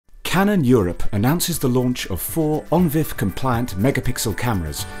Canon Europe announces the launch of 4 ONVIF-compliant megapixel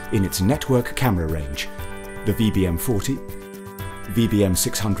cameras in its network camera range: the VBM40,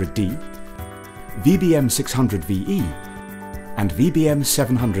 VBM600D, VBM600VE and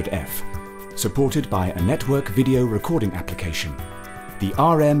VBM700F, supported by a network video recording application, the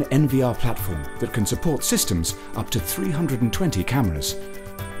RM-NVR platform that can support systems up to 320 cameras.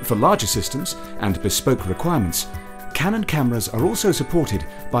 For larger systems and bespoke requirements, Canon cameras are also supported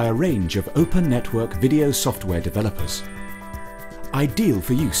by a range of open network video software developers. Ideal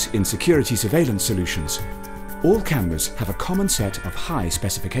for use in security surveillance solutions, all cameras have a common set of high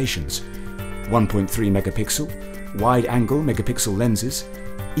specifications: 1.3 megapixel, wide-angle megapixel lenses,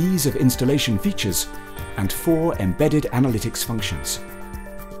 ease of installation features, and 4 embedded analytics functions.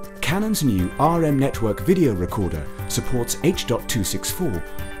 Canon's new RM network video recorder supports H.264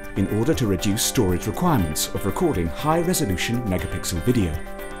 in order to reduce storage requirements of recording high-resolution megapixel video.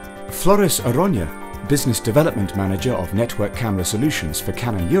 Flores Aroña, Business Development Manager of Network Camera Solutions for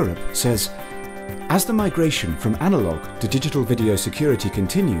Canon Europe, says, "As the migration from analog to digital video security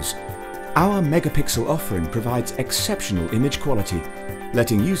continues, our megapixel offering provides exceptional image quality,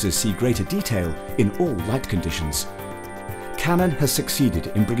 letting users see greater detail in all light conditions." Canon has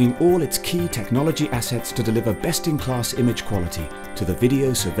succeeded in bringing all its key technology assets to deliver best-in-class image quality to the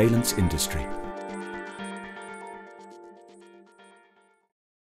video surveillance industry.